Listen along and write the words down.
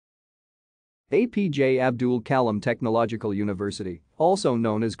APJ Abdul Kalam Technological University, also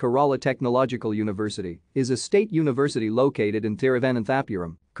known as Kerala Technological University, is a state university located in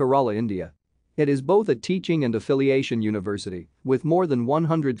Thiruvananthapuram, Kerala, India. It is both a teaching and affiliation university, with more than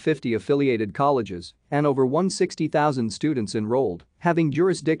 150 affiliated colleges and over 160,000 students enrolled, having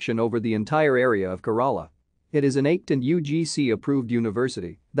jurisdiction over the entire area of Kerala. It is an ACT and UGC-approved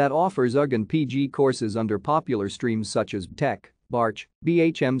university that offers UG and PG courses under popular streams such as Tech, Barch,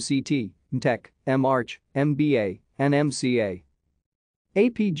 BHMCT, Tech, MArch, MBA, and MCA.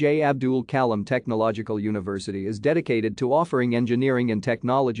 APJ Abdul Kalam Technological University is dedicated to offering engineering and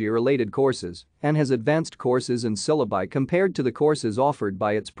technology-related courses and has advanced courses and syllabi compared to the courses offered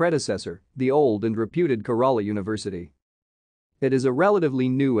by its predecessor, the old and reputed Kerala University. It is a relatively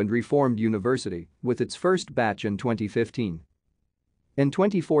new and reformed university, with its first batch in 2015. In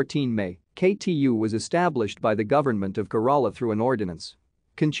 2014 May, KTU was established by the government of Kerala through an ordinance.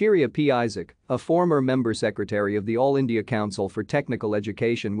 Kanchiria P. Isaac, a former member secretary of the All India Council for Technical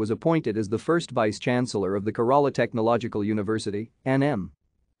Education, was appointed as the first vice-chancellor of the Kerala Technological University, NM.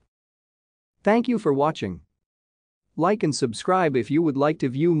 Thank you for watching. Like and subscribe if you would like to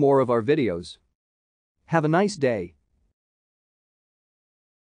view more of our videos. Have a nice day.